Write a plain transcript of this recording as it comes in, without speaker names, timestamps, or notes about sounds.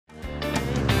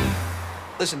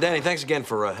Listen, Danny, thanks again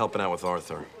for helping out with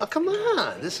Arthur. Oh, come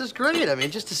on. This is great. I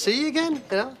mean, just to see you again,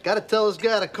 you know? Gotta tell this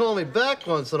guy to call me back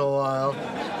once in a while.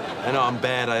 I know, I'm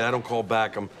bad. I don't call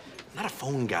back. I'm not a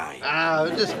phone guy.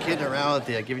 I'm just kidding around with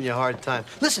you, giving you a hard time.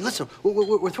 Listen.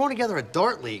 We're throwing together a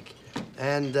dart league,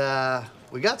 and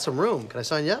we got some room. Can I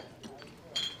sign you up?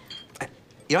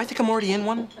 You know, I think I'm already in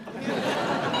one.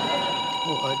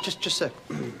 Oh, just a sec.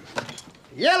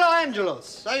 Yellow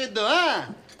Angelos, how you doing, huh?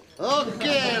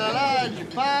 Okay,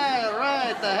 large pie,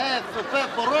 right, a half a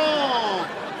pepperoni.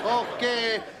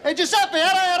 Okay. Hey, Giuseppe,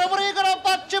 allora, what are you gonna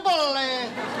faccibolle?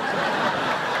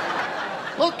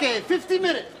 Okay, 50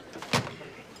 minutes.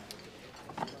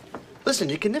 Listen,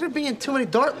 you can never be in too many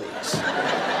dart leagues.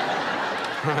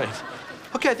 Right.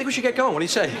 Okay, I think we should get going. What do you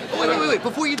say? Oh, wait.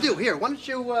 Before you do, here, why don't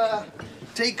you,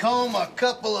 take home a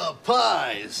couple of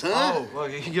pies, huh? Oh, well,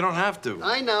 you don't have to.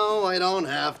 I know, I don't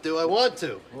have to. I want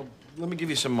to. Well, let me give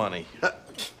you some money.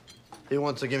 He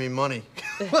wants to give me money.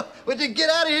 Would you get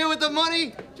out of here with the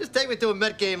money? Just take me to a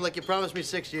Met game like you promised me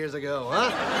 6 years ago,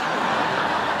 huh?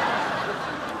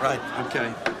 Right,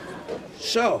 okay.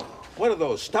 So, what are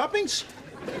those, toppings?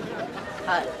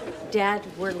 Dad,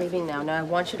 we're leaving now. Now, I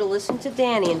want you to listen to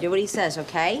Danny and do what he says,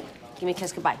 okay? Give me a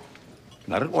kiss goodbye.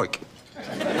 Not at work.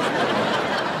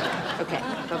 Okay,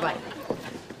 bye-bye.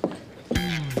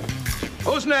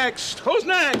 Who's next? Who's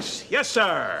next? Yes,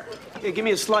 sir. Here, give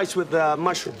me a slice with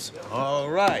mushrooms. All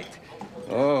right.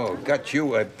 Oh, got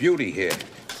you a beauty here.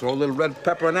 Throw a little red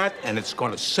pepper in that, and it's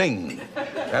gonna sing.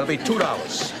 That'll be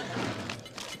 $2.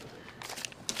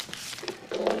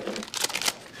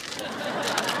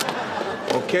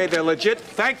 Okay, they're legit.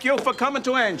 Thank you for coming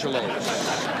to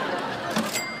Angelo's.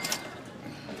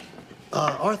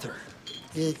 Arthur,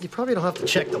 you probably don't have to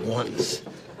check the ones.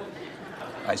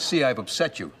 I see I've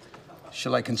upset you.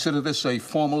 Shall I consider this a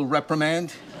formal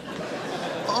reprimand?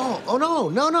 Oh,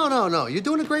 no. You're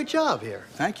doing a great job here.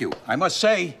 Thank you. I must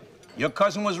say, your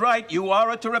cousin was right. You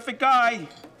are a terrific guy.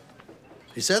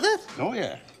 You said that? Oh,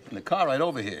 yeah. In the car right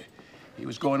over here. He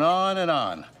was going on and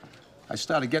on. I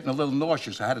started getting a little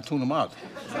nauseous. I had to tune him out.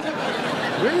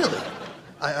 Really?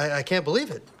 I can't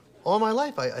believe it. All my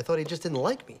life, I thought he just didn't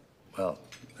like me. Well,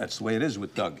 that's the way it is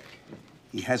with Doug.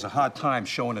 He has a hard time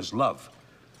showing his love.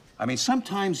 I mean,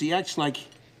 sometimes he acts like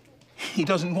he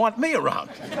doesn't want me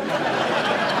around.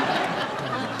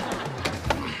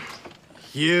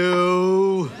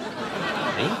 You.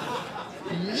 Me?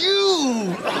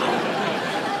 You!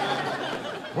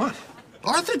 What?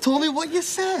 Arthur told me what you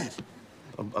said.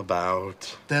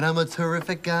 About? That I'm a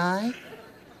terrific guy?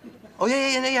 Oh,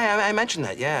 yeah, I mentioned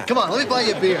that, yeah. Come on, let me buy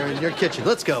you a beer in your kitchen.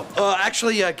 Let's go.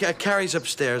 Actually, Carrie's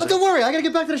upstairs. Oh, don't worry, I gotta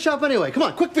get back to the shop anyway. Come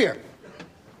on, quick beer.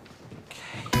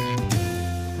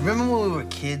 Remember when we were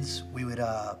kids, we would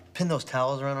pin those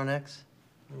towels around our necks?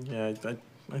 Yeah,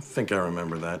 I think I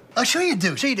remember that. Oh, sure you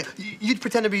do. You'd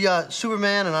pretend to be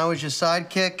Superman, and I was your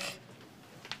sidekick.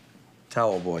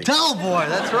 Towel boy. Towel boy,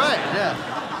 that's right, yeah.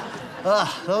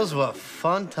 Those were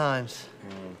fun times.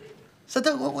 So,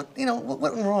 Doug, what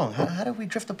went wrong? How did we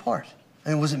drift apart? I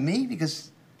mean, was it me? Because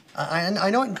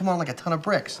I know it can come on like a ton of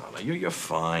bricks. Oh, no, you're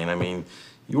fine. I mean,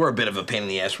 you were a bit of a pain in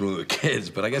the ass when we were kids,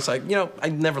 but I guess I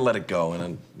never let it go,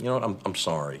 and you know what? I'm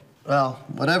sorry. Well,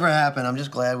 whatever happened, I'm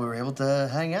just glad we were able to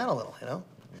hang out a little, you know?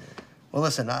 Well,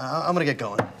 listen, I'm gonna get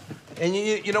going. And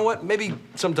you know what? Maybe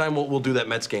sometime we'll do that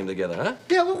Mets game together, huh?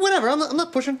 Yeah, whatever. I'm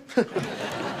not pushing.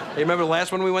 Hey, remember the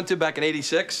last one we went to back in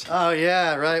 '86? Oh,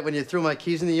 yeah, right, when you threw my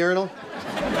keys in the urinal?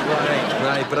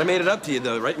 Right. But I made it up to you,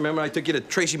 though, right? Remember I took you to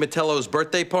Tracy Mettello's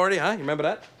birthday party, huh? You remember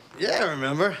that? Yeah, I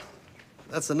remember.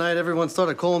 That's the night everyone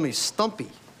started calling me Stumpy.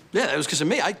 Yeah, it was because of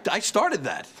me. I started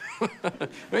that.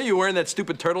 Remember you wearing that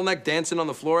stupid turtleneck dancing on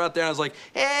the floor out there? And I was like,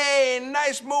 hey,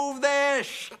 nice move there,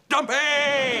 Stumpy!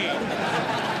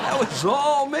 That was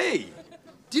all me.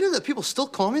 Do you know that people still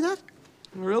call me that?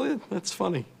 Really? That's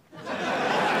funny.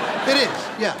 It is,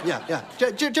 yeah.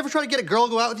 Did you ever try to get a girl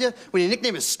to go out with you when your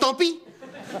nickname is Stumpy?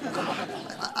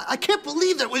 I can't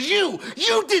believe that was you.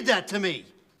 You did that to me.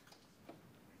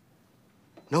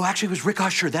 No, actually, it was Rick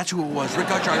Usher. That's who it was. Rick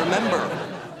Usher, I remember.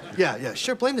 Yeah,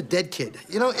 sure. Blame the dead kid.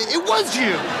 You know, it was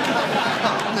you.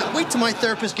 Oh, now, wait till my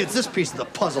therapist gets this piece of the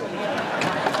puzzle.